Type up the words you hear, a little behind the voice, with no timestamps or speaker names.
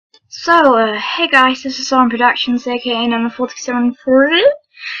Hey guys, this is On Productions, aka number 4740,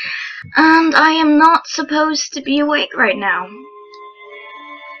 and I am not supposed to be awake right now.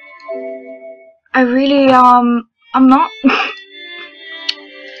 I really, I'm not,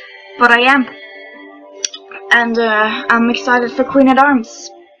 but I am, and I'm excited for Queen at Arms,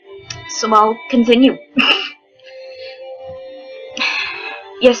 so I'll continue.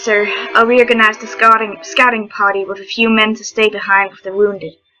 Yes sir, I'll reorganize the scouting party with a few men to stay behind with the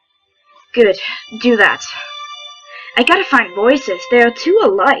wounded. Good, do that. I gotta find voices. They are too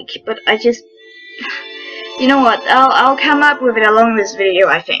alike, but I just... You know what, I'll come up with it along this video,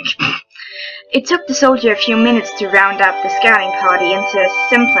 I think. It took the soldier a few minutes to round up the scouting party into a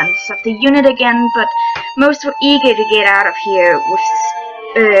semblance of the unit again, but most were eager to get out of here,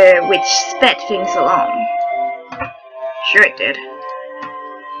 which sped things along. Sure it did.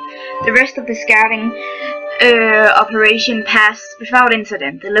 The rest of the scouting operation passed without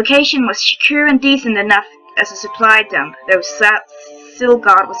incident. The location was secure and decent enough as a supply dump, though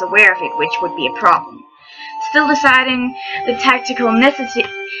Silgard was aware of it, which would be a problem. Still deciding the tactical necessity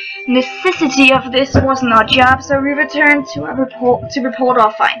of this wasn't our job, so we returned to report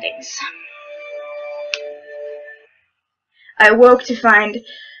our findings. I awoke to find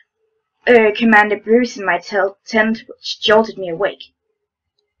Commander Bruce in my tent, which jolted me awake.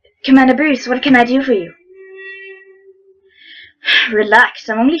 Commander Bruce, what can I do for you? Relax,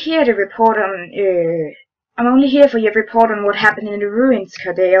 I'm only here for your report on what happened in the ruins,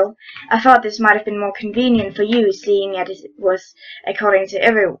 Cardale. I thought this might have been more convenient for you, seeing as it was, according to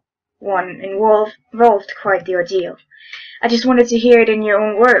everyone involved, quite the ordeal. I just wanted to hear it in your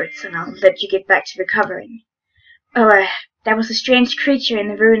own words, and I'll let you get back to recovering. There was a strange creature in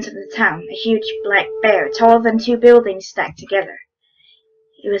the ruins of the town, a huge black bear, taller than 2 buildings stacked together.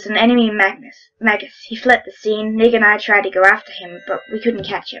 He was an enemy Magus. He fled the scene. Nick and I tried to go after him, but we couldn't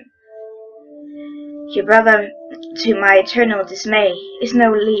catch him. Your brother, to my eternal dismay, is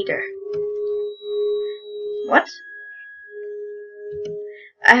no leader. What?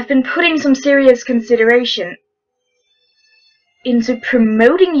 I have been putting some serious consideration into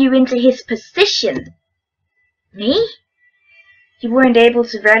promoting you into his position. Me? You weren't able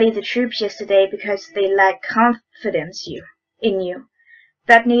to rally the troops yesterday because they lacked confidence in you.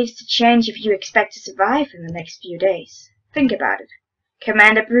 That needs to change if you expect to survive in the next few days. Think about it.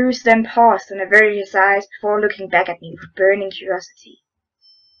 Commander Bruce then paused and averted his eyes before looking back at me with burning curiosity.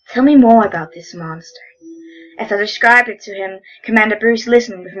 Tell me more about this monster. As I described it to him, Commander Bruce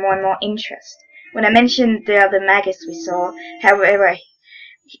listened with more and more interest. When I mentioned the other Magus we saw, however,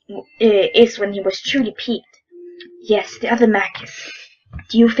 is when he was truly piqued. Yes, the other Magus.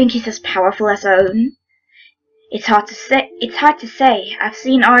 Do you think he's as powerful as our own? It's hard to say. I've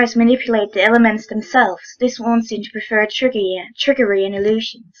seen ours manipulate the elements themselves. This one seems to prefer trickery and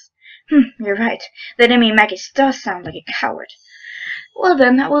illusions. You're right. The enemy Magus does sound like a coward. Well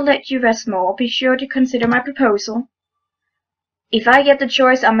then, I will let you rest more. Be sure to consider my proposal. If I get the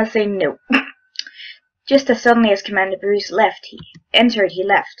choice, I must say no. Just as suddenly as Commander Bruce left.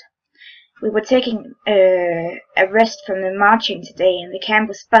 We were taking a rest from the marching today, and the camp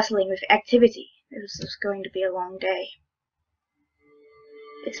was bustling with activity. This was going to be a long day.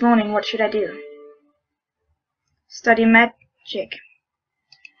 It's morning, what should I do? Study magic.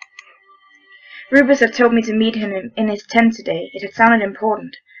 Rubus had told me to meet him in his tent today. It had sounded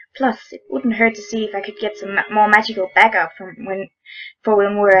important. Plus, it wouldn't hurt to see if I could get some more magical backup for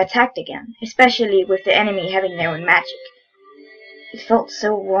when we're attacked again, especially with the enemy having their own magic. It felt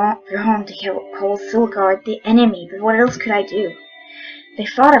so wrong to call Silgard the enemy, but what else could I do? They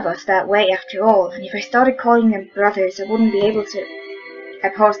thought of us that way after all, and if I started calling them brothers, I wouldn't be able to. I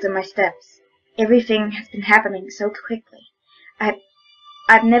paused in my steps. Everything has been happening so quickly.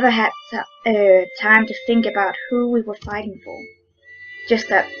 I'd never had time to think about who we were fighting for. Just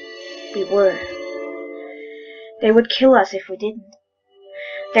that we were. They would kill us if we didn't.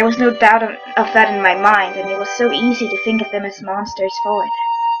 There was no doubt of that in my mind, and it was so easy to think of them as monsters for it.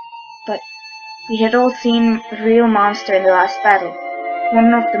 But we had all seen a real monster in the last battle.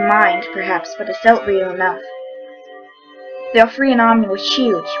 One of the mind, perhaps, but it felt real enough. The Austrian army was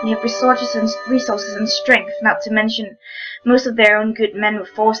huge. We had resources and strength, not to mention most of their own good men were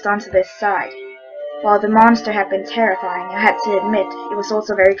forced onto their side. While the monster had been terrifying, I had to admit, it was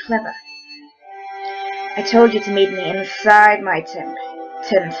also very clever. I told you to meet me inside my tent.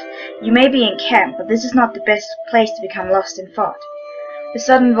 You may be in camp, but this is not the best place to become lost in thought. The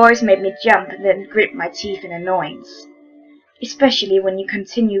sudden voice made me jump and then grit my teeth in annoyance. Especially when you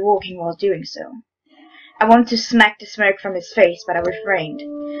continue walking while doing so. I wanted to smack the smoke from his face, but I refrained.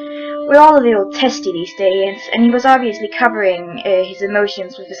 We're all a little testy these days, and he was obviously covering his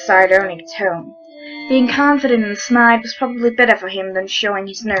emotions with a sardonic tone. Being confident and snide was probably better for him than showing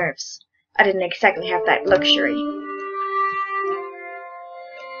his nerves. I didn't exactly have that luxury.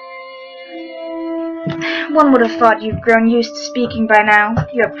 One would have thought you've grown used to speaking by now.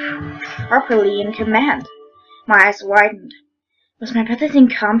 You're properly in command. My eyes widened. Was my brother's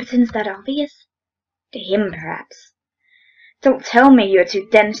incompetence that obvious? To him, perhaps. Don't tell me you're too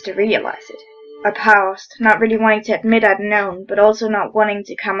dense to realize it. I paused, not really wanting to admit I'd known, but also not wanting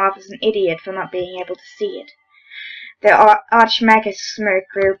to come off as an idiot for not being able to see it. The Archmagus smirk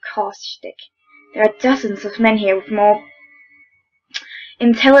grew caustic. There are dozens of men here with more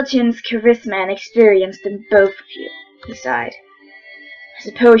intelligence, charisma, and experience than both of you, he sighed. I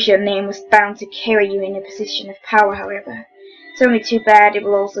suppose your name was bound to carry you in a position of power, however. It's only too bad it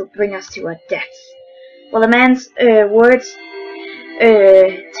will also bring us to our deaths. While a man's words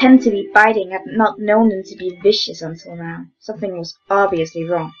tend to be biting, I've not known them to be vicious until now. Something was obviously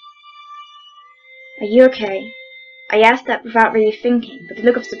wrong. Are you okay? I asked that without really thinking, but the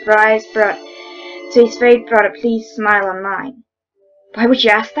look of surprise brought a pleased smile on mine. Why would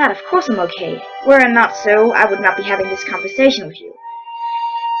you ask that? Of course I'm okay. Were it not so, I would not be having this conversation with you.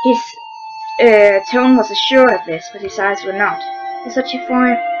 His tone was assured of this, but his eyes were not. It's such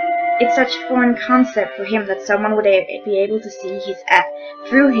a foreign concept for him that someone would be able to see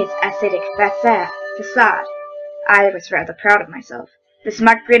through his acidic facade. I was rather proud of myself. The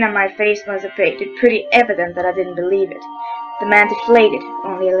smug grin on my face must have made it pretty evident that I didn't believe it. The man deflated,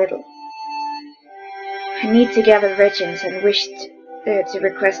 only a little. I need to gather regiments and wished to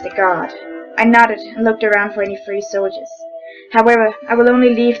request a guard. I nodded and looked around for any free soldiers. However, I will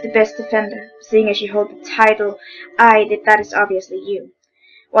only leave the best defender, seeing as you hold the title that is obviously you.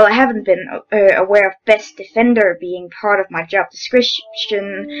 While I haven't been aware of best defender being part of my job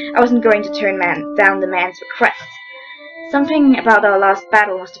description, I wasn't going to turn down the man's request. Something about our last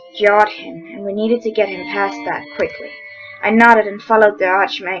battle must have jarred him, and we needed to get him past that quickly. I nodded and followed the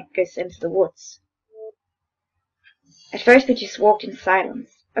Archmagus into the woods. At first we just walked in silence.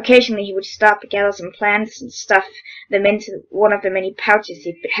 Occasionally he would stop, gather some plants, and stuff them into one of the many pouches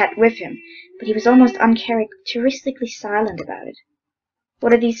he had with him, but he was almost uncharacteristically silent about it.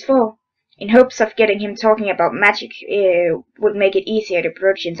 What are these for? In hopes of getting him talking about magic would make it easier to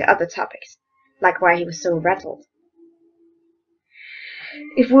broach into other topics, like why he was so rattled.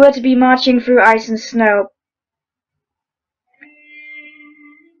 If we were to be marching through ice and snow,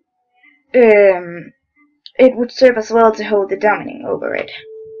 it would serve us well to hold the dominion over it.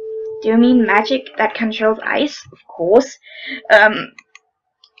 Do you mean magic that controls ice? Of course.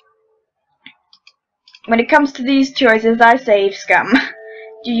 When it comes to these choices, I save scum.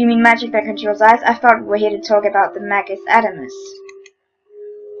 Do you mean magic that controls ice? I thought we were here to talk about the Magus Adamus.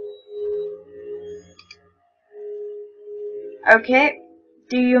 Okay.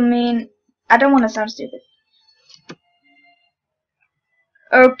 Do you mean... I don't want to sound stupid.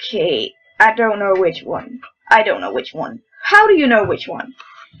 Okay. I don't know which one. I don't know which one. How do you know which one?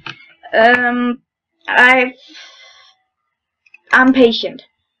 I'm patient.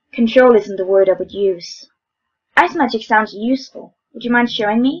 Control isn't the word I would use. Ice magic sounds useful. Would you mind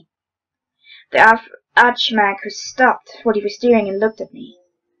showing me? The Archmagus stopped what he was doing and looked at me.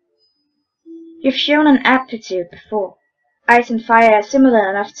 You've shown an aptitude before. Ice and fire are similar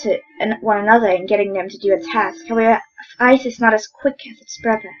enough to one another in getting them to do a task. However, ice is not as quick as its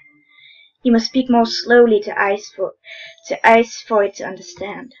brother. You must speak more slowly to ice for it to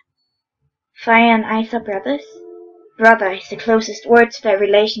understand. Fire and ice are brothers? Brother is the closest word to their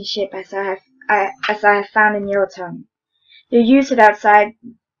relationship as I have found in your tongue. You use it outside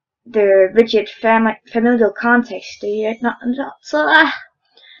the rigid familial context, do you not?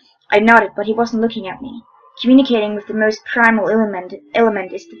 I nodded, but he wasn't looking at me. Communicating with the most primal element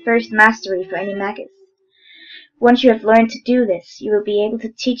is the first mastery for any magus. Once you have learned to do this, you will be able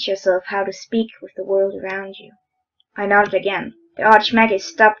to teach yourself how to speak with the world around you. I nodded again. The Archmagus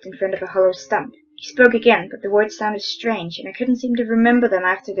stopped in front of a hollow stump. He spoke again, but the words sounded strange, and I couldn't seem to remember them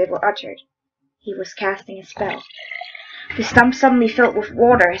after they were uttered. He was casting a spell. The stump suddenly filled with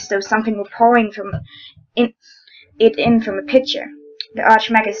water, as though something were pouring from a pitcher. The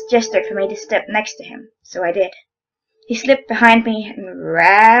Archmagus gestured for me to step next to him, so I did. He slipped behind me and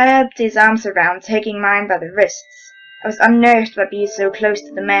wrapped his arms around, taking mine by the wrists. I was unnerved by being so close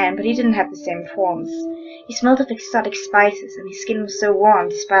to the man, but he didn't have the same forms. He smelled of exotic spices, and his skin was so warm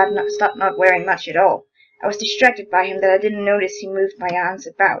despite not wearing much at all. I was distracted by him that I didn't notice he moved my arms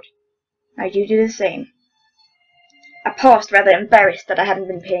about. Now you do the same. I paused, rather embarrassed that I hadn't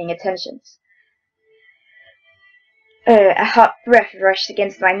been paying attention. A hot breath rushed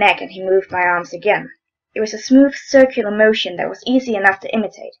against my neck, and he moved my arms again. It was a smooth, circular motion that was easy enough to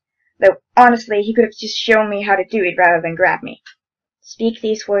imitate, though honestly he could have just shown me how to do it rather than grab me. Speak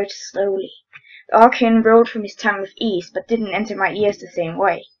these words slowly. The arcane rolled from his tongue with ease, but didn't enter my ears the same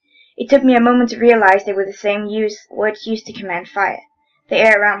way. It took me a moment to realize they were the same words used to command fire. The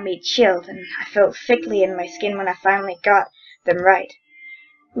air around me chilled, and I felt thickly in my skin when I finally got them right.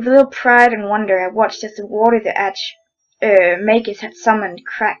 With a little pride and wonder, I watched as the water the Magus had summoned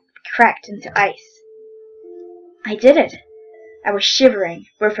cracked into ice. I did it! I was shivering,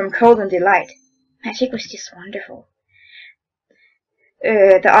 both from cold and delight. Magic was just wonderful.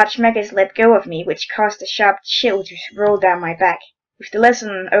 The Archmagus let go of me, which caused a sharp chill to roll down my back. With the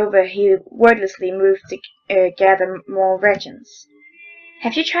lesson over, he wordlessly moved to gather more regents.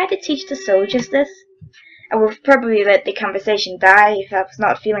 Have you tried to teach the soldiers this? I would probably let the conversation die if I was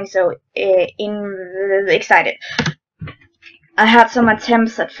not feeling so excited. I had some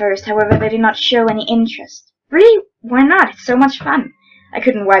attempts at first, however they did not show any interest. Really? Why not? It's so much fun. I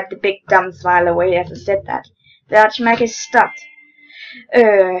couldn't wipe the big dumb smile away as I said that. The Archmagus stopped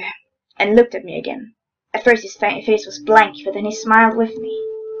and looked at me again. At first his face was blank, but then he smiled with me.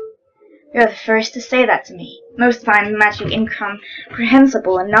 You're the first to say that to me. Most find magic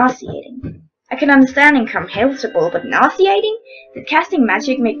incomprehensible and nauseating. I can understand incomprehensible, but nauseating? Did casting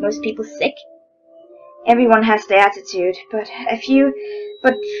magic make most people sick? Everyone has the attitude, but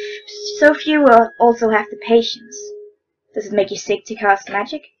so few will also have the patience. Does it make you sick to cast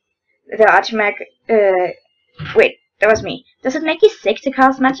magic? The wait, that was me. Does it make you sick to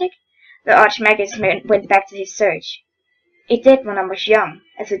cast magic? The Archmagus went back to his search. It did when I was young,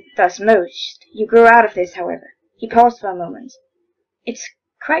 as it does most. You grow out of this, however. He paused for a moment. It's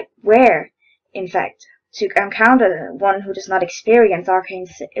quite rare, in fact, to encounter one who does not experience arcane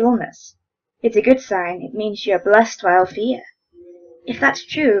illness. It's a good sign. It means you are blessed by Althea. If that's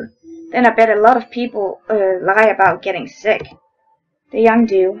true, then I bet a lot of people lie about getting sick. The young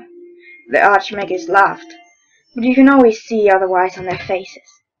do. The Archmagus laughed. But you can always see otherwise on their faces.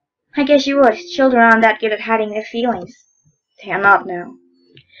 I guess you would. Children aren't that good at hiding their feelings. They are not now.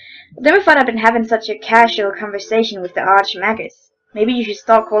 I never thought I'd been having such a casual conversation with the Archmagus. Maybe you should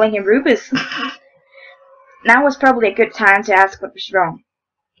start calling him Rubus. Now was probably a good time to ask what was wrong.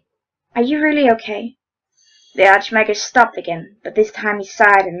 Are you really okay? The Archmagus stopped again, but this time he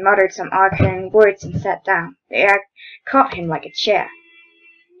sighed and muttered some arcane words and sat down. The air caught him like a chair.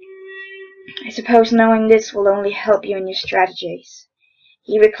 I suppose knowing this will only help you in your strategies.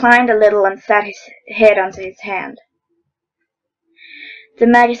 He reclined a little and sat his head onto his hand. The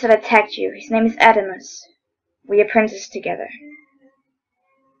Magus that attacked you, his name is Adamus. We apprenticed together.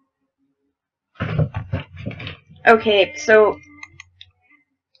 Okay, so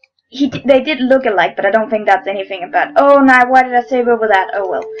they did look alike, but I don't think that's anything about. Oh, no, why did I save over that? Oh,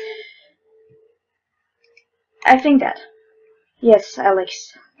 well. I think that. Yes,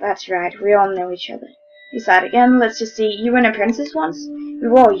 Alex, that's right. We all know each other. He sighed again. Let's just see. You were an apprentice once? We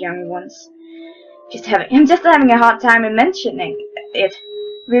were all young once. I'm just having a hard time in mentioning it.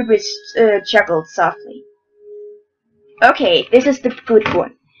 Rubus chuckled softly. Okay, this is the good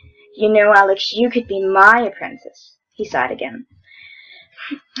one. You know, Alex, you could be my apprentice. He sighed again.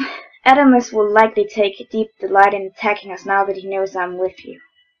 Adamus will likely take deep delight in attacking us now that he knows I'm with you.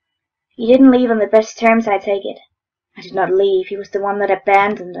 He didn't leave on the best terms, I take it. I did not leave. He was the one that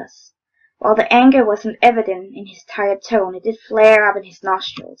abandoned us. While the anger wasn't evident in his tired tone, it did flare up in his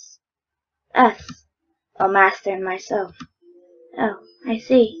nostrils. Us, our master and myself. Oh, I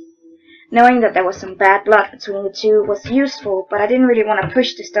see. Knowing that there was some bad blood between the two was useful, but I didn't really want to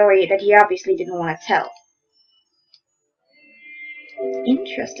push the story that he obviously didn't want to tell.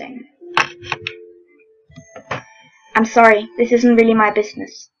 Interesting. I'm sorry, this isn't really my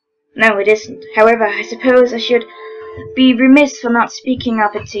business. No, it isn't. However, I suppose I should be remiss for not speaking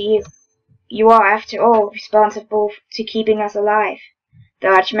of it to you. You are, after all, responsible to keeping us alive. The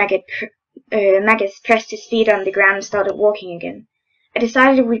Archmagus pressed his feet on the ground and started walking again. I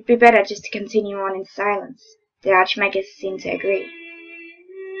decided it would be better just to continue on in silence. The Archmagus seemed to agree.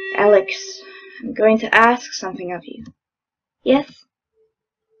 Alex, I'm going to ask something of you. Yes?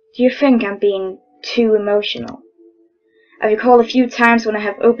 Do you think I'm being too emotional? I recall a few times when I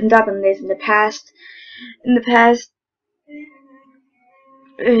have opened up on this in the past,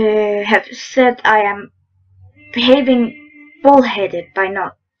 have said I am behaving bullheaded by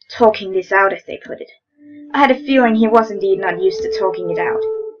not talking this out, as they put it. I had a feeling he was indeed not used to talking it out.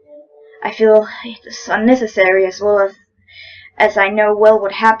 I feel it is unnecessary, as well as I know well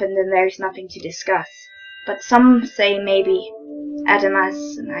what happened and there is nothing to discuss. But some say maybe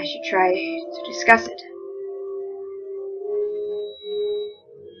Adamus and I should try to discuss it.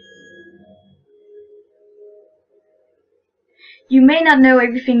 You may not know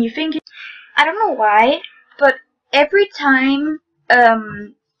everything you think. I don't know why, but every time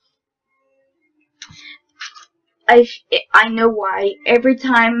I know why. Every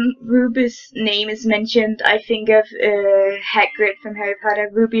time Rubus' name is mentioned, I think of Hagrid from Harry Potter.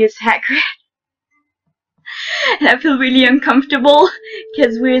 Rubius Hagrid. And I feel really uncomfortable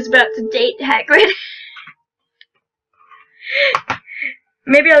because we're about to date Hagrid.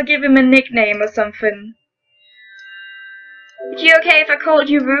 Maybe I'll give him a nickname or something. Would you okay if I called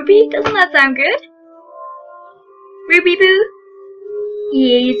you Ruby? Doesn't that sound good? Ruby Boo?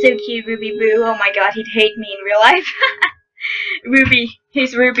 Yeah, you're so cute, Ruby Boo. Oh my god, he'd hate me in real life. Ruby.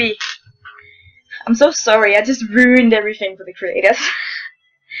 He's Ruby. I'm so sorry, I just ruined everything for the creators.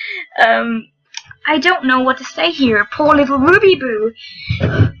 I don't know what to say here. Poor little Ruby Boo.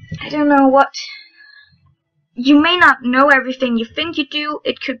 I don't know what... You may not know everything you think you do.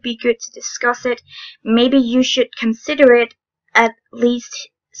 It could be good to discuss it. Maybe you should consider it at least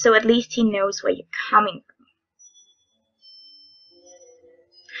he knows where you're coming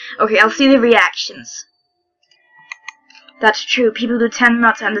from. Okay, I'll see the reactions. That's true. People do tend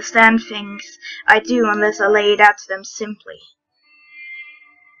not to understand things I do unless I lay it out to them simply.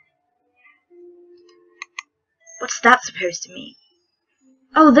 What's that supposed to mean?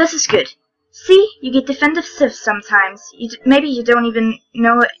 Oh, this is good. See, you get defensive sometimes. Maybe you don't even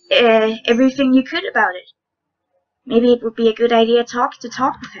know everything you could about it. Maybe it would be a good idea to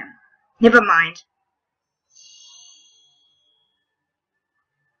talk with him. Never mind.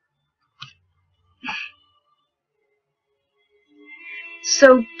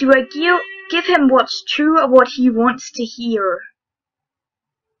 So, do I give him what's true or what he wants to hear?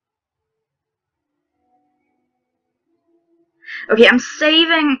 Okay, I'm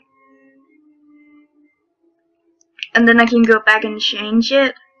saving... And then I can go back and change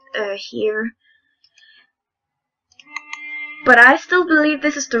it here. But I still believe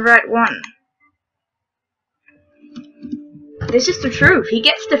this is the right one. This is the truth. He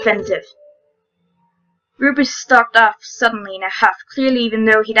gets defensive. Rubus stalked off suddenly in a huff. Clearly, even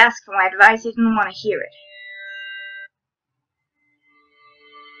though he'd asked for my advice, he didn't want to hear it.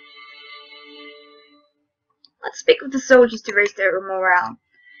 Let's speak with the soldiers to raise their morale.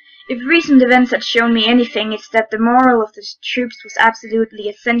 If recent events had shown me anything, it's that the morale of the troops was absolutely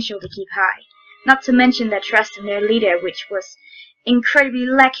essential to keep high. Not to mention their trust in their leader, which was incredibly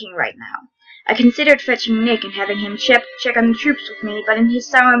lacking right now. I considered fetching Nick and having him check on the troops with me, but in his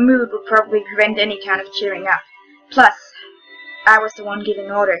sour mood would probably prevent any kind of cheering up. Plus, I was the one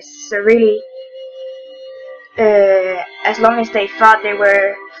giving orders, so really, as long as they thought they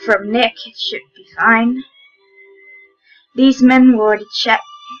were from Nick, it should be fine. These men were already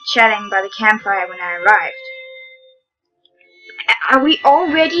chatting by the campfire when I arrived. Are we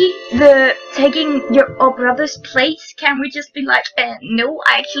already taking your brother's place? Can't we just be like, no,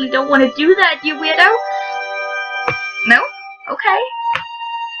 I actually don't want to do that, you weirdo? No? Okay.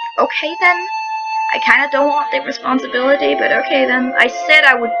 Okay then. I kinda don't want the responsibility, but okay then. I said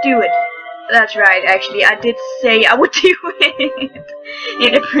I would do it. That's right, actually, I did say I would do it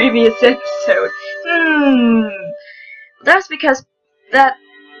in a previous episode. That's because that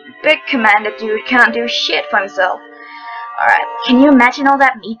big commander dude can't do shit for himself. Alright, can you imagine all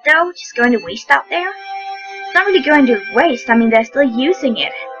that meat though, just going to waste out there? It's not really going to waste, I mean they're still using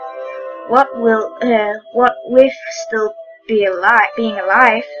it. What with still being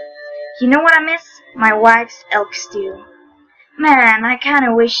alive? You know what I miss? My wife's elk stew. Man, I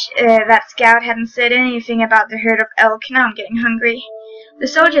kinda wish that scout hadn't said anything about the herd of elk. Now I'm getting hungry. The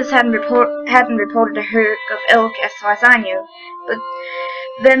soldiers hadn't reported a herd of elk as far as I knew, but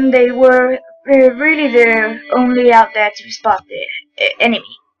then they were really the only out there to spot the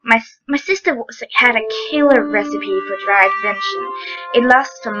enemy. My sister had a killer recipe for dried venison. It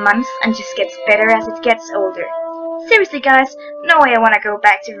lasts for months and just gets better as it gets older. Seriously guys, no way I want to go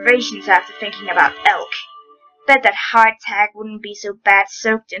back to rations after thinking about elk. Bet that hardtack wouldn't be so bad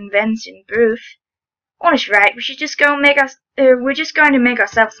soaked in venison broth. Honest right, we should just go and we're just going to make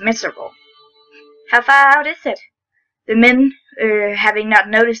ourselves miserable. How far out is it? The men, having not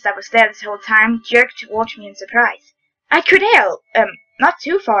noticed I was there this whole time, jerked towards me in surprise. I could hail, not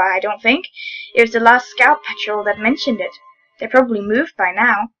too far, I don't think. It was the last scout patrol that mentioned it. They probably moved by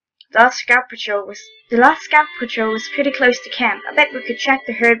now. The last scout patrol was pretty close to camp. I bet we could track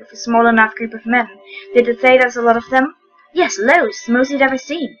the herd with a small enough group of men. Did it say there's a lot of them? Yes, loads, the most you'd ever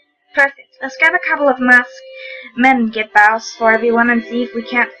seen. Perfect. Let's grab a couple of masked men, get bows for everyone, and see if we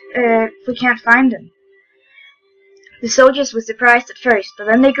can't find them. The soldiers were surprised at first, but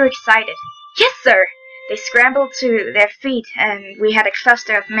then they grew excited. Yes, sir! They scrambled to their feet, and we had a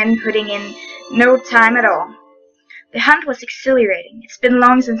cluster of men putting in no time at all. The hunt was exhilarating. It's been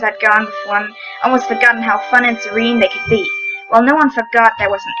long since I'd gone with one, almost forgotten how fun and serene they could be. While no one forgot there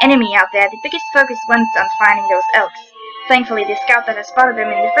was an enemy out there, the biggest focus went on finding those elks. Thankfully, the scout that had spotted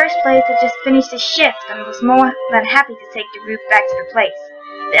them in the first place had just finished his shift and was more than happy to take the route back to the place.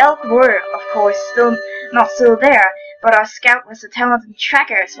 The elk were, of course, not still there, but our scout was a talented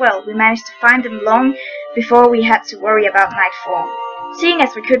tracker as well. We managed to find them long before we had to worry about nightfall. Seeing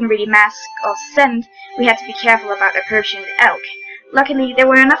as we couldn't really mask or scent, we had to be careful about approaching the elk. Luckily, there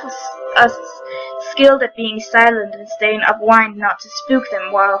were enough of us skilled at being silent and staying upwind not to spook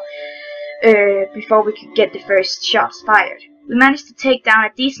them before we could get the first shots fired. We managed to take down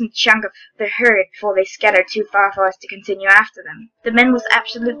a decent chunk of the herd before they scattered too far for us to continue after them. The men was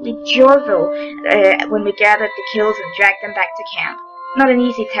absolutely joyful when we gathered the kills and dragged them back to camp. Not an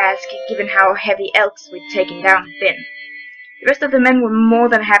easy task, given how heavy elks we'd taken down had been. The rest of the men were more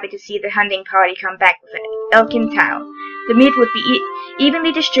than happy to see the hunting party come back with an elk in town. The meat would be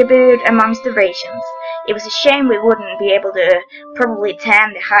evenly distributed amongst the rations. It was a shame we wouldn't be able to probably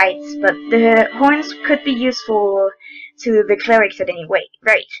tan the hides, but the horns could be useful to the clerics at any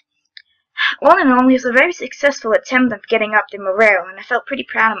rate. All in all, it was a very successful attempt at getting up the morale, and I felt pretty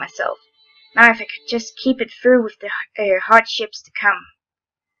proud of myself. Now if I could just keep it through with the hardships to come.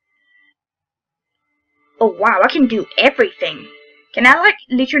 Oh wow, I can do everything. Can I like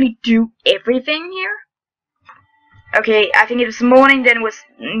literally do everything here? Okay, I think it was morning, then it was,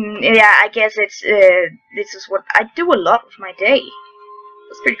 yeah, I guess it's, this is what, I do a lot with my day.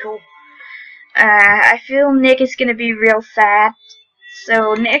 That's pretty cool. I feel Nick is gonna be real sad.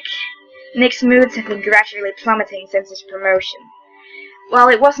 So Nick's moods have been gradually plummeting since his promotion. While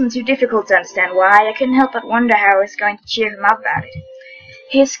it wasn't too difficult to understand why, I couldn't help but wonder how I was going to cheer him up about it.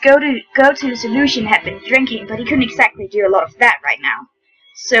 His go-to solution had been drinking, but he couldn't exactly do a lot of that right now.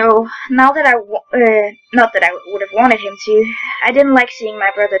 So, now that not that I would have wanted him to, I didn't like seeing my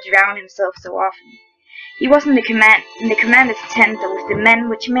brother drown himself so often. He was in the commander's tent with the men,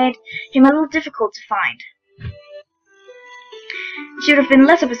 which made him a little difficult to find. It should have been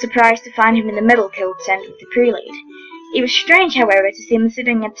less of a surprise to find him in the metal kill tent with the prelate. It was strange, however, to see him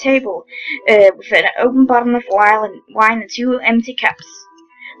sitting at a table with an open bottle of wine and 2 empty cups.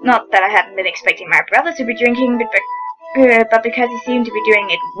 Not that I hadn't been expecting my brother to be drinking, but because he seemed to be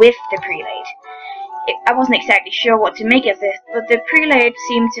doing it with the prelate. I wasn't exactly sure what to make of this, but the prelate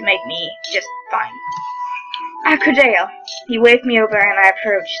seemed to make me just fine. Cordale. He waved me over and I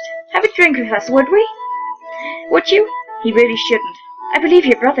approached. Have a drink with us, would we? Would you? He really shouldn't. I believe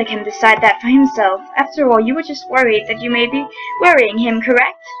your brother can decide that for himself. After all, you were just worried that you may be worrying him,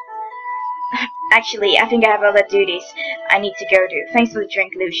 correct? Actually, I think I have other duties I need to go to. Thanks for the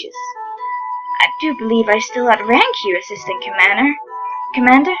drink, Lucius. I do believe I still outrank you, Assistant Commander.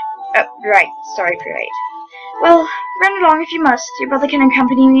 Commander? Oh, right. Sorry, Prelate. Well, run along if you must. Your brother can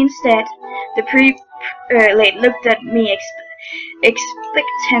accompany me instead. The prelate looked at me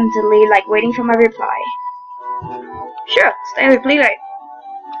expectantly, like waiting for my reply. Sure, stay with prelate.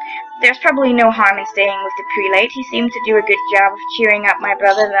 There's probably no harm in staying with the prelate. He seemed to do a good job of cheering up my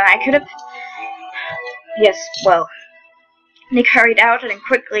brother than I could have. Yes, well. Nick hurried out and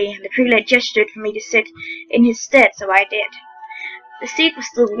quickly, and the prelate gestured for me to sit in his stead, so I did. The seat was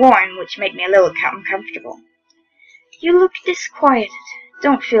still warm, which made me a little uncomfortable. You look disquieted.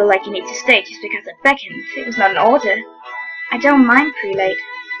 Don't feel like you need to stay just because I beckoned. It was not an order. I don't mind, prelate.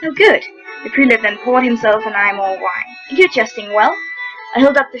 Oh, good. The prelate then poured himself and I more wine. Are you adjusting well? I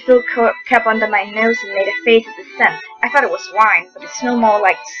held up the filled cup under my nose and made a face at the scent. I thought it was wine, but it smelled more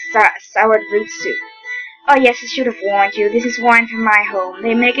like soured root soup. Oh yes, I should have warned you. This is wine from my home.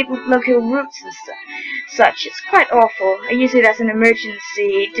 They make it with local roots and such. It's quite awful. I use it as an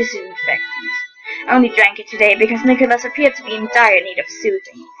emergency disinfectant. I only drank it today because Nicholas appeared to be in dire need of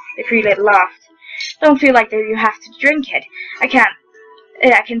soothing. The prelate laughed. Don't feel like that you have to drink it. I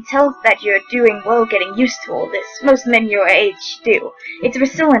can tell that you're doing well getting used to all this. Most men your age do. It's a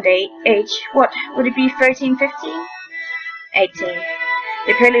resilient age. What, would it be 13, 15? 18.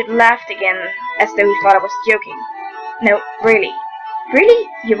 The prelate laughed again, as though he thought I was joking. No, really. Really?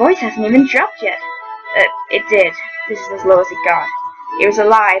 Your voice hasn't even dropped yet. It did. This is as low as it got. It was a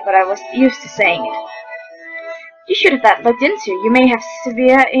lie, but I was used to saying it. You should have that looked into. You may have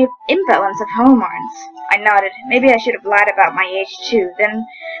severe imbalance of hormones. I nodded. Maybe I should have lied about my age too.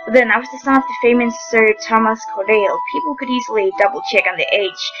 But then I was the son of the famous Sir Thomas Cordale. People could easily double-check on the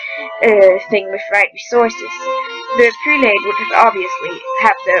age thing with right resources. The prelate would have obviously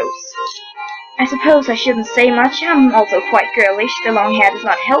have those. I suppose I shouldn't say much. I'm also quite girlish. The long hair does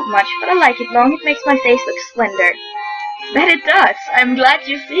not help much, but I like it long. It makes my face look slender. That it does. I'm glad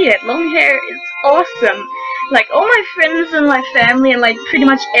you see it. Long hair is awesome. Like, all my friends and my family and, like, pretty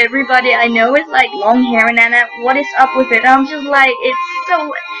much everybody I know is, like, long hair, and Anna, what is up with it? I'm just like, it's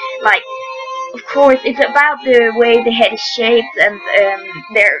so, like, of course, it's about the way the head is shaped, and,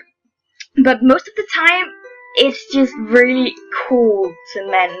 but most of the time, it's just really cool to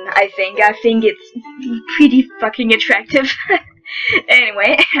men, I think. I think it's pretty fucking attractive.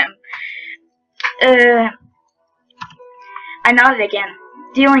 Anyway, I nodded again.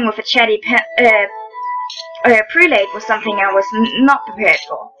 Dealing with a chatty prelate was something I was not prepared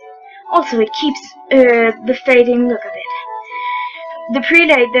for. Also, it keeps the fading look of it. The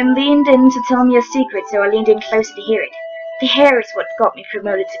prelate then leaned in to tell me a secret, so I leaned in closer to hear it. The hair is what got me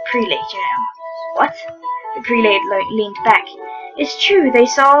promoted to prelate, you know. What? The prelate leaned back. It's true, they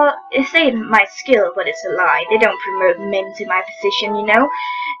say my skill, but it's a lie. They don't promote men to my position, you know.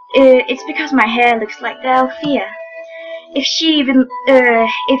 It's because my hair looks like the Althea. If she even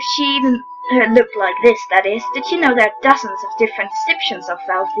looked like this, that is, did you know there are dozens of different descriptions of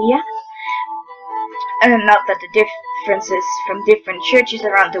Althea? Not that the differences from different churches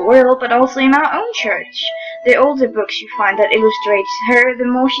around the world, but also in our own church. The older books you find that illustrate her, the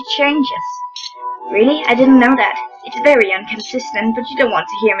more she changes. Really? I didn't know that. It's very inconsistent, but you don't want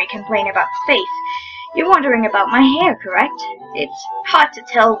to hear me complain about faith. You're wondering about my hair, correct? It's hard to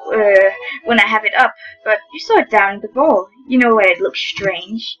tell when I have it up, but you saw it down the ball. You know where it looks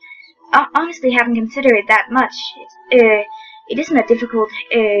strange. I honestly haven't considered it that much. It isn't that difficult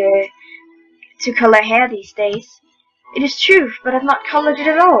to color hair these days. It is true, but I've not colored it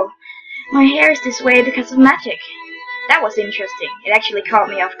at all. My hair is this way because of magic. That was interesting. It actually caught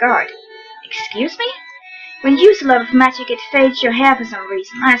me off guard. Excuse me? When you use a lot of magic, it fades your hair for some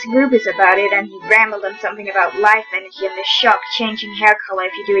reason. I asked Rubus about it, and he rambled on something about life energy and the shock changing hair color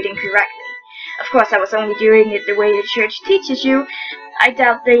if you do it incorrectly. Of course, I was only doing it the way the church teaches you. I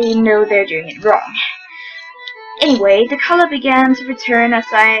doubt they know they're doing it wrong. Anyway, the color began to return as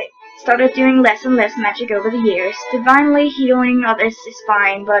I started doing less and less magic over the years. Divinely healing others is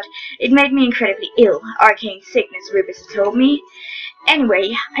fine, but it made me incredibly ill. Arcane sickness, Rubus told me.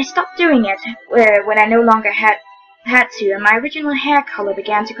 Anyway, I stopped doing it when I no longer had to, and my original hair color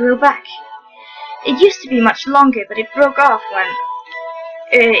began to grow back. It used to be much longer, but it broke off when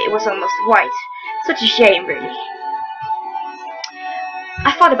it was almost white. Such a shame, really.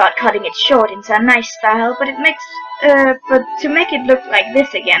 I thought about cutting it short into a nice style, but but to make it look like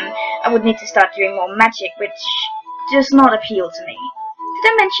this again, I would need to start doing more magic, which does not appeal to me.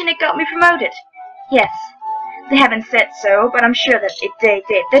 Did I mention it got me promoted? Yes. They haven't said so, but I'm sure that they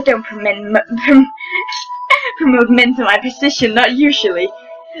did. They don't promote men to my position, not usually.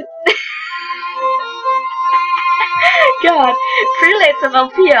 God, prelates of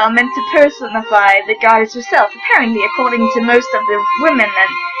Althea are meant to personify the goddess herself. Apparently, according to most of the women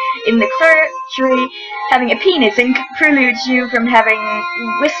in the clergy, having a penis precludes you from having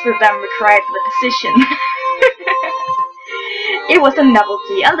whisperdom required for the position. It was a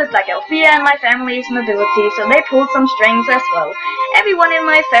novelty. I looked like Althea, and my family is nobility, so they pulled some strings as well. Everyone in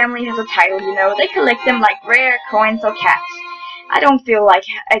my family has a title, you know. They collect them like rare coins or cats. I don't feel like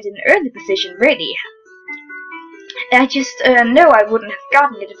I didn't earn the position, really. I just know I wouldn't have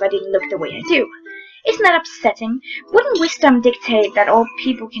gotten it if I didn't look the way I do. Isn't that upsetting? Wouldn't wisdom dictate that all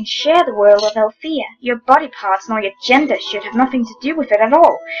people can share the world of Althea? Your body parts nor your gender should have nothing to do with it at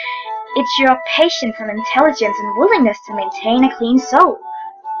all. It's your patience and intelligence and willingness to maintain a clean soul.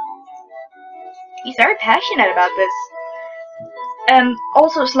 He's very passionate about this.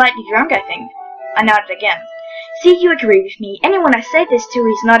 Also slightly drunk, I think. I nodded again. See, you agree with me. Anyone I say this to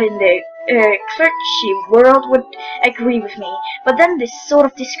who's not in the clergy world would agree with me. But then this sort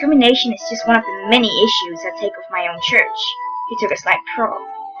of discrimination is just one of the many issues I take with my own church. He took a slight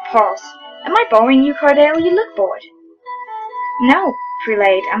pause. Am I boring you, Cordell? You look bored. No,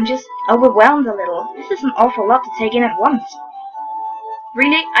 prelate. I'm just overwhelmed a little. This is an awful lot to take in at once.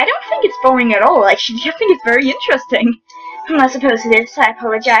 Really? I don't think it's boring at all. Actually, I think it's very interesting. I suppose it is. I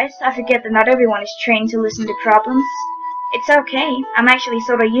apologize. I forget that not everyone is trained to listen to problems. It's okay. I'm actually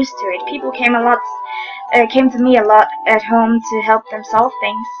sort of used to it. People came to me a lot at home to help them solve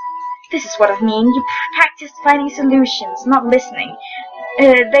things. This is what I mean. You practice finding solutions, not listening.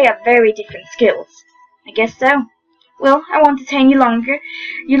 They are very different skills. I guess so. Well, I won't detain you longer.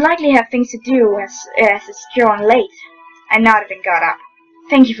 You likely have things to do as it's growing late. I nodded and got up.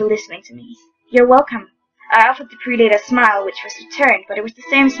 Thank you for listening to me. You're welcome. I offered the prelate a smile, which was returned, but it was the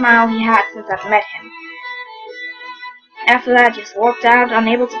same smile he had since I've met him. After that, I just walked out,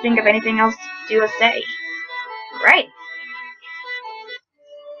 unable to think of anything else to do or say. Right.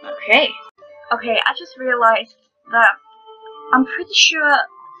 Okay, I just realized that I'm pretty sure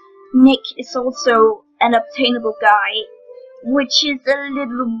Nick is also an obtainable guy, which is a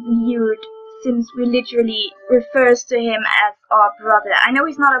little weird since we literally refers to him as our brother. I know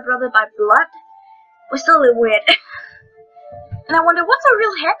he's not our brother by blood, but still a little weird. And I wonder, what's our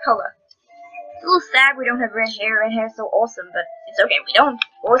real hair color? It's a little sad we don't have red hair. Red hair is so awesome, but it's okay, we don't, of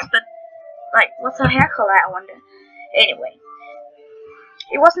course, but, like, what's our hair color, I wonder? Anyway.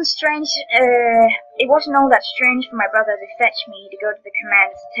 It wasn't all that strange for my brother to fetch me to go to the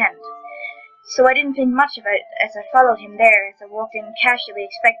commander's tent. So I didn't think much of it as I followed him there, as I walked in casually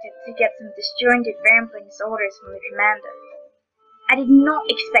expected to get some disjointed ramblings orders from the commander. I did not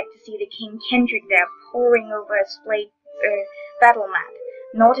expect to see the King Kendrick there poring over a splayed battle mat,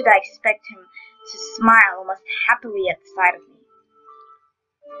 nor did I expect him to smile almost happily at the sight of me.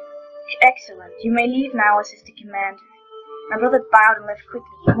 Excellent, you may leave now, assistant commander. My brother bowed and left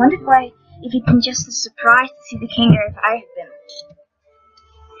quickly. I wondered if he'd been just as surprised to see the king as I had been.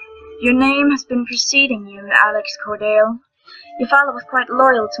 Your name has been preceding you, Alex Cordale. Your father was quite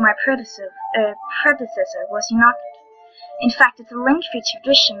loyal to my predecessor, was he not? In fact, it's a lengthy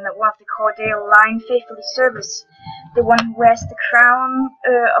tradition that one of the Cordale line faithfully serves the one who wears the crown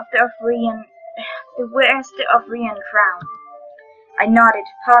of the Ovrian crown. I nodded,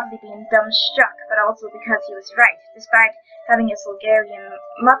 partly being dumbstruck, but also because he was right. Despite having a Bulgarian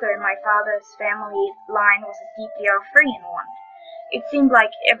mother, my father's family line was a deeply Ovrian one. It seemed like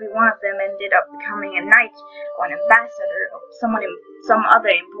every one of them ended up becoming a knight or an ambassador or some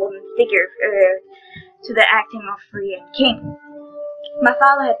other important figure to the acting Ovrian king. My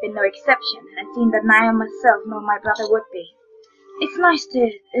father had been no exception, and it seemed that neither myself nor my brother would be. It's nice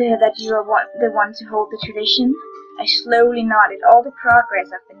that you are the one to hold the tradition. I slowly nodded. All the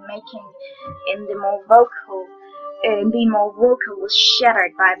progress I've been making in being more vocal was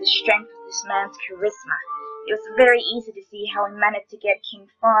shattered by the strength of this man's charisma. It was very easy to see how he managed to get King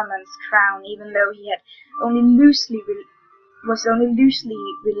Farman's crown, even though he had only loosely related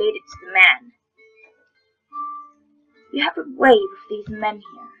to the man. You have a way with these men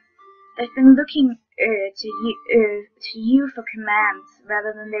here. They've been looking to you for commands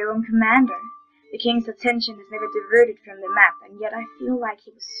rather than their own commander. The king's attention has never diverted from the map, and yet I feel like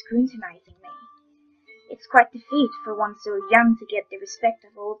he was scrutinizing me. It's quite the feat for one so young to get the respect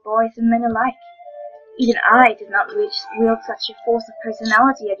of old boys and men alike. Even I did not wield such a force of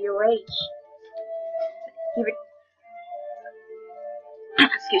personality at your age.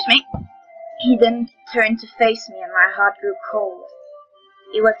 Excuse me. He then turned to face me, and my heart grew cold.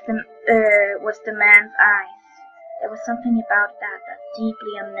 It was the man's eyes. There was something about that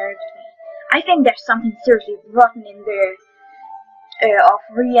deeply unnerved me. I think there's something seriously rotten in the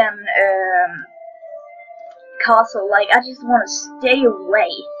Ovrian castle. Like, I just want to stay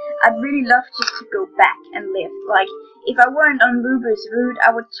away. I'd really love just to go back and live. Like, if I weren't on Rubus' route, I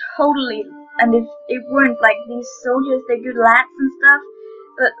would totally, and if it weren't like these soldiers, they're good lads and stuff,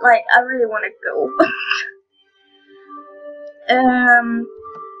 but like, I really want to go.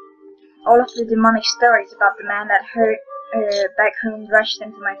 All of the demonic stories about the man that hurt back home rushed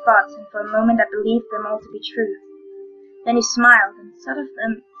into my thoughts, and for a moment I believed them all to be true. Then he smiled, and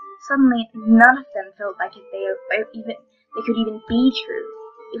suddenly none of them felt like they could even be true.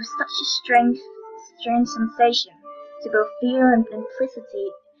 It was such a strange sensation to both fear and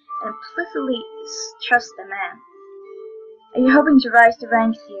implicitly trust the man. Are you hoping to rise the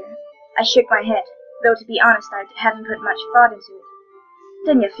ranks here? I shook my head, though to be honest I hadn't put much thought into it.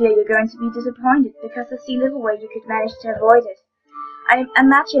 Then you fear you're going to be disappointed, because I see little way you could manage to avoid it. I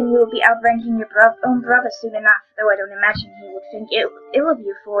imagine you will be outranking your own brother soon enough, though I don't imagine he would think ill of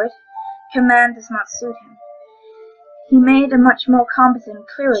you for it. Command does not suit him. He made a much more competent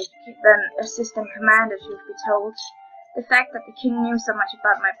cleric than assistant commander, truth be told. The fact that the king knew so much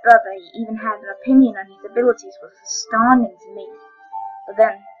about my brother, he even had an opinion on his abilities, was astounding to me. But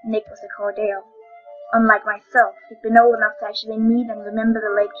then, Nick was a Cordale. Unlike myself, he'd been old enough to actually meet and remember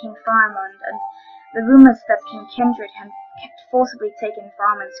the late King Farman, and the rumors that King Kendrick had forcibly taken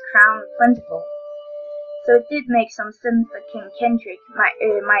Farman's crown were plentiful. So it did make some sense that King Kendrick might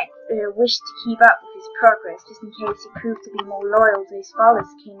wish to keep up with his progress, just in case he proved to be more loyal to his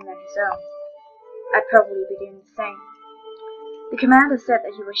father's king than his own. I'd probably be doing the same. The commander said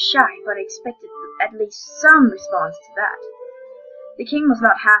that he was shy, but I expected at least some response to that. The king was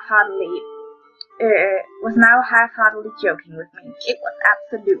now half-heartedly joking with me. It was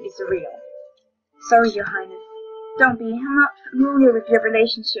absolutely surreal. Sorry, Your Highness. Don't be. I'm not familiar with your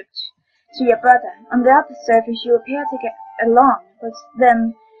relationship to your brother. On the other surface, you appear to get along, but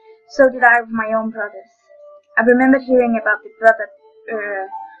then so did I with my own brothers. I remembered hearing about the brother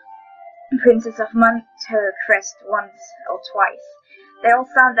Princess of Montercrest once or twice, They all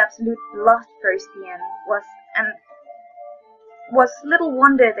sounded absolutely lost first the end was little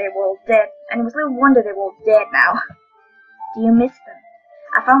wonder they were all dead, and it was little wonder they were all dead now. Do you miss them?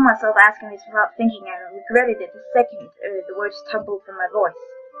 I found myself asking this without thinking, and regretted it the second the words tumbled from my voice.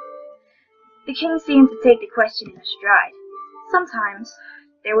 The king seemed to take the question in a stride. Sometimes.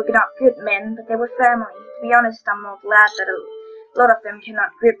 They were not good men, but they were family. To be honest, I'm more glad that a lot of them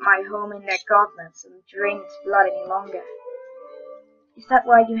cannot grip my home in their gauntlets and drain its blood any longer. Is that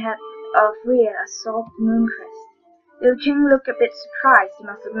why you had Freya assault the Mooncrest? The king looked a bit surprised. He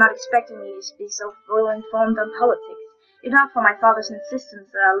must have not expected me to be so well informed on politics. If not for my father's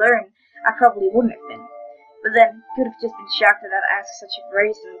insistence that I learn, I probably wouldn't have been. But then, could have just been shocked that I'd asked such a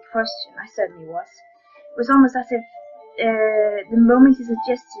brazen question. I certainly was. It was almost as if the moment he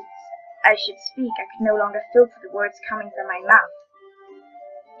suggested I should speak, I could no longer filter the words coming from my mouth.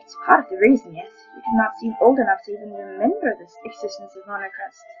 It's part of the reason, yes. You do not seem old enough to even remember the existence of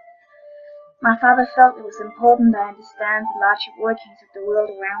Mooncrest. My father felt it was important that I understand the larger workings of the world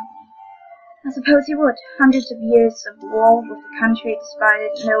around me. I suppose he would. Hundreds of years of war with the country, despite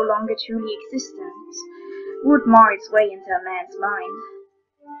it no longer truly existing, would mar its way into a man's mind.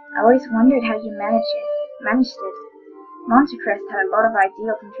 I always wondered how you managed it. Mooncrest had a lot of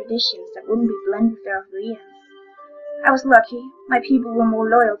ideals and traditions that wouldn't be blended with their Arthurians. I was lucky. My people were more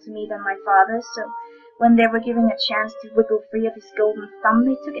loyal to me than my father, so when they were given a chance to wiggle free of his golden thumb,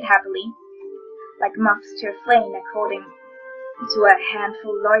 they took it happily, like moths to a flame, according to a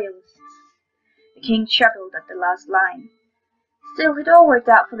handful of loyalists. The king chuckled at the last line. Still, it all worked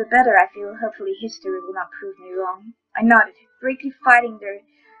out for the better, I feel. Hopefully history will not prove me wrong. I nodded, greatly fighting their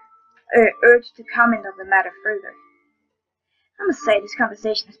urge to comment on the matter further. I must say this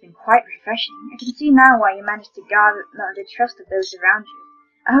conversation has been quite refreshing. I can see now why you managed to garner the trust of those around you.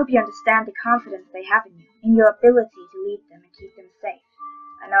 I hope you understand the confidence they have in you, in your ability to lead them and keep them safe.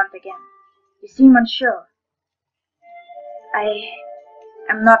 I nodded again. You seem unsure. I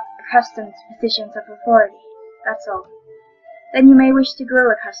am not accustomed to positions of authority, that's all. Then you may wish to grow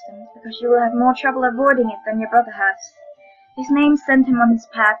accustomed, because you will have more trouble avoiding it than your brother has. His name sent him on his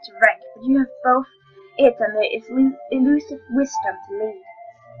path to rank, but you have both it and the elusive wisdom to lead.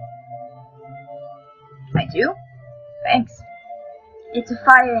 I do? Thanks. It's a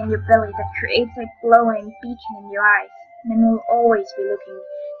fire in your belly that creates a glowing beacon in your eyes, and then will always be looking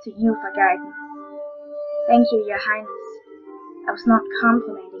to you for guidance. Thank you, Your Highness. I was not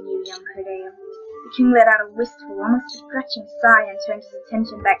complimenting you, young Cordeo. The king let out a wistful, almost begrudging sigh and turned his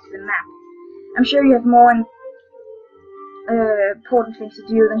attention back to the map. I'm sure you have more important things to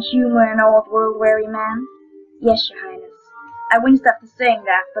do than humor an old world-weary man. Yes, Your Highness. I winced after saying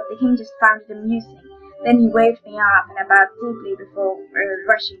that, but the king just found it amusing. Then he waved me off and bowed deeply before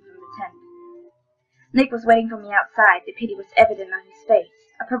rushing from the tent. Nick was waiting for me outside. The pity was evident on his face.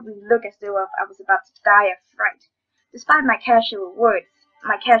 I probably looked as though I was about to die of fright. Despite my casual words,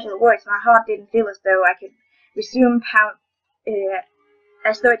 my heart didn't feel as though it could resume pounding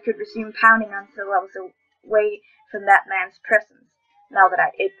until I was away from that man's presence. Now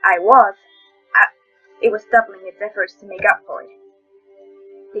that it was doubling its efforts to make up for it.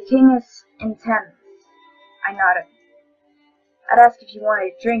 The king is intense. I nodded. I'd asked if you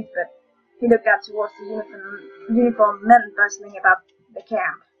wanted a drink, but he looked out towards the uniformed men bustling about the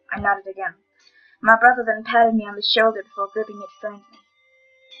camp. I nodded again. My brother then patted me on the shoulder before gripping it firmly.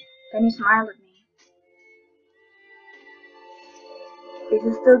 Then he smiled at me. This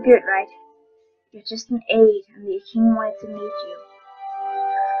is still good, right? You're just an aide, and the king wanted to meet you.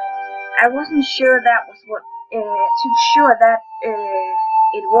 I wasn't sure that was what,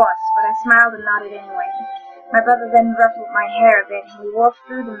 it was, but I smiled and nodded anyway. My brother then ruffled my hair a bit, and we walked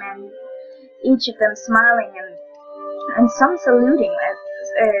through the men, each of them smiling and some saluting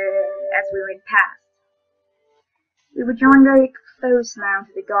as we went past. We were drawn very close now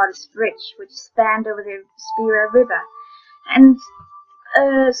to the Goddess Bridge, which spanned over the Spira River, and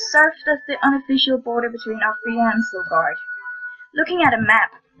served as the unofficial border between Austria and Silgard. Looking at a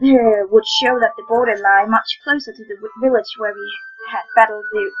map would show that the border lay much closer to the village where we had battled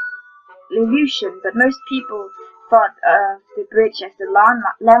the Levution, but most people thought of the bridge as the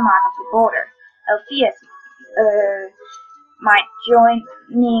landmark of the border. Alpheus might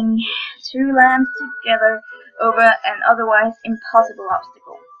joining two lands together over an otherwise impossible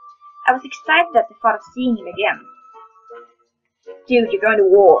obstacle. I was excited at the thought of seeing him again. Dude, you're going to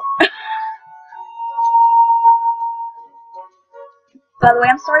war. By the way,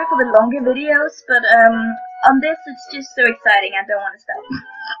 I'm sorry for the longer videos, but on this it's just so exciting I don't want to stop.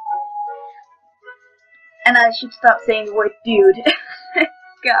 And I should stop saying the word dude.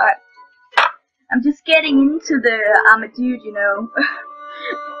 God. I'm just getting into the I'm a dude, you know.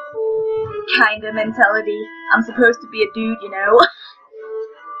 kinda mentality. I'm supposed to be a dude, you know.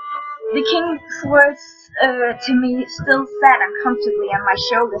 The king's words to me still sat uncomfortably on my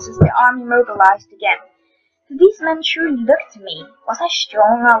shoulders as the army mobilized again. Did these men truly look to me? Was I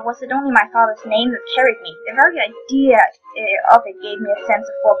strong, or was it only my father's name that carried me? The very idea of it gave me a sense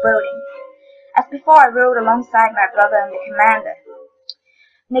of foreboding. As before, I rode alongside my brother and the commander.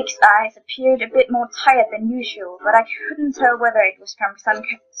 Nick's eyes appeared a bit more tired than usual, but I couldn't tell whether it was from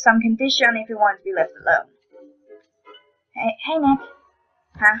some condition or if he wanted to be left alone. Hey Nick.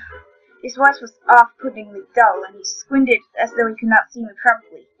 Huh? His voice was off-puttingly dull, and he squinted as though he could not see me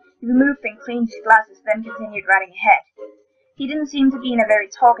properly. He removed and cleaned his glasses, then continued riding ahead. He didn't seem to be in a very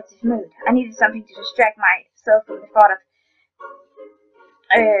talkative mood. I needed something to distract myself from the thought of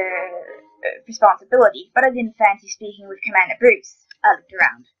responsibility, but I didn't fancy speaking with Commander Bruce. I looked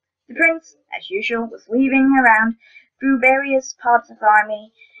around. The prince, as usual, was weaving around through various parts of the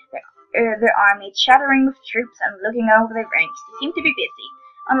army, chattering with troops and looking over their ranks. He seemed to be busy.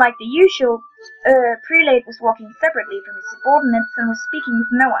 Unlike the usual, prelate was walking separately from his subordinates and was speaking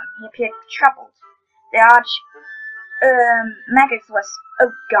with no one. He appeared troubled. The Magus was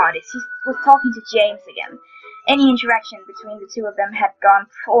talking to James again. Any interaction between the two of them had gone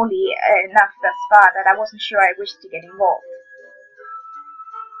poorly enough thus far that I wasn't sure I wished to get involved.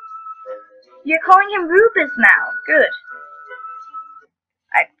 You're calling him Rubus now. Good.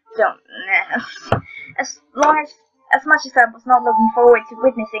 I don't know. As much as I was not looking forward to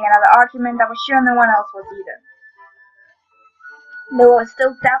witnessing another argument, I was sure no one else was either. Though I was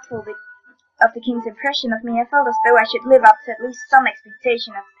still doubtful of the king's impression of me, I felt as though I should live up to at least some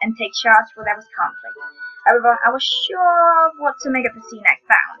expectation and take charge where there was conflict. However, I was sure of what to make of the scene I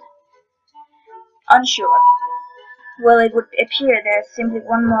found. Unsure. Well, it would appear there is simply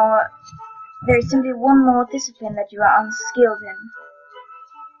one more discipline that you are unskilled in.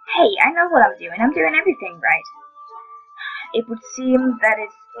 Hey, I know what I'm doing. I'm doing everything right. It would seem that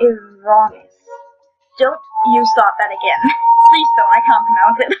it's erroneous. Don't you start that again. Please don't, I can't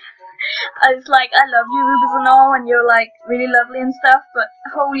pronounce it. It's like, I love you, Rubus and all, and you're like really lovely and stuff, but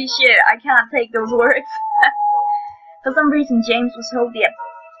holy shit, I can't take those words. For some reason, James was holding a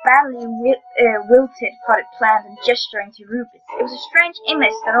badly wilted potted plant and gesturing to Rubus. It was a strange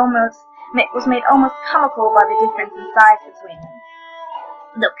image that was made almost comical by the difference in size between them.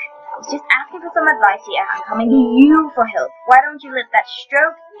 Look, I was just asking for some advice here. I'm coming to you for help. Why don't you let that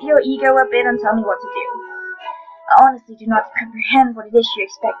stroke your ego a bit and tell me what to do? I honestly do not comprehend what it is you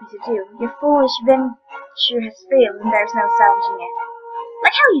expect me to do. Your foolish venture has failed and there's no salvaging it.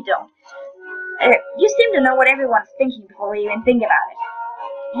 Like how you don't? You seem to know what everyone's thinking before we even think about it.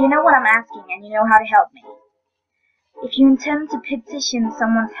 You know what I'm asking and you know how to help me. If you intend to petition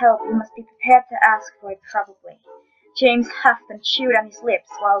someone's help, you must be prepared to ask for it probably. James huffed and chewed on his lips,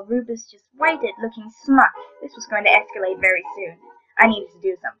 while Rubus just waited, looking smug. This was going to escalate very soon. I needed to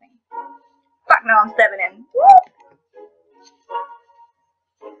do something. Fuck no, I'm stepping in.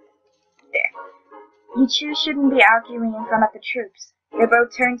 There. You two shouldn't be arguing in front of the troops. They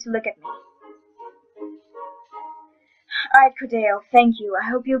both turned to look at me. Alright, Cordell, thank you. I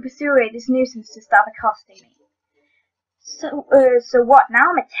hope you'll persuade this nuisance to stop accosting me. So what? Now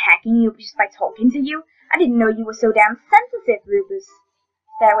I'm attacking you just by talking to you? I didn't know you were so damn sensitive, Rubus.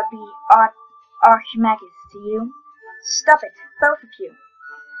 That would be Archimagus to you. Stop it, both of you.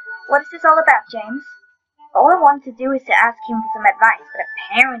 What is this all about, James? All I want to do is to ask him for some advice, but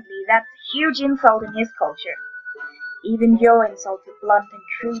apparently that's a huge insult in his culture. Even your insults are blunt and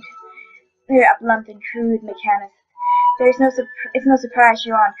crude, mechanist. It's no surprise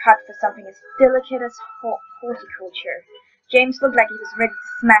you aren't cut for something as delicate as horticulture. James looked like he was ready to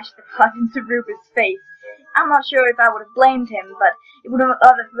smash the pot into Rubus' face. I'm not sure if I would have blamed him, but it would have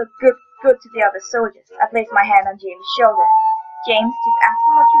looked good to the other soldiers. I placed my hand on James' shoulder. James, just ask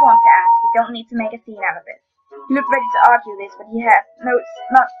him what you want to ask. We don't need to make a scene out of it. He looked ready to argue this, but he had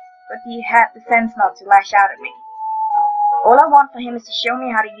the sense not to lash out at me. All I want for him is to show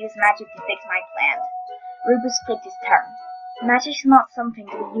me how to use magic to fix my plant. Rubus clicked his tongue. Magic's not something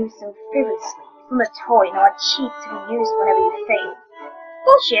to be used so frivolously. It's not a toy nor a cheat to be used whenever you fail.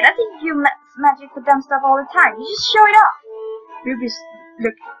 Bullshit, I think you magic for dumb stuff all the time. You just show it off. Rubus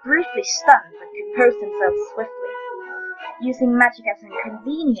looked briefly stunned, but composed himself swiftly. Using magic as an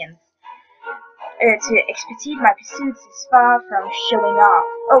inconvenience to expedite my pursuits is far from showing off.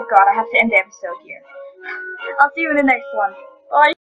 Oh god, I have to end the episode here. I'll see you in the next one. Bye.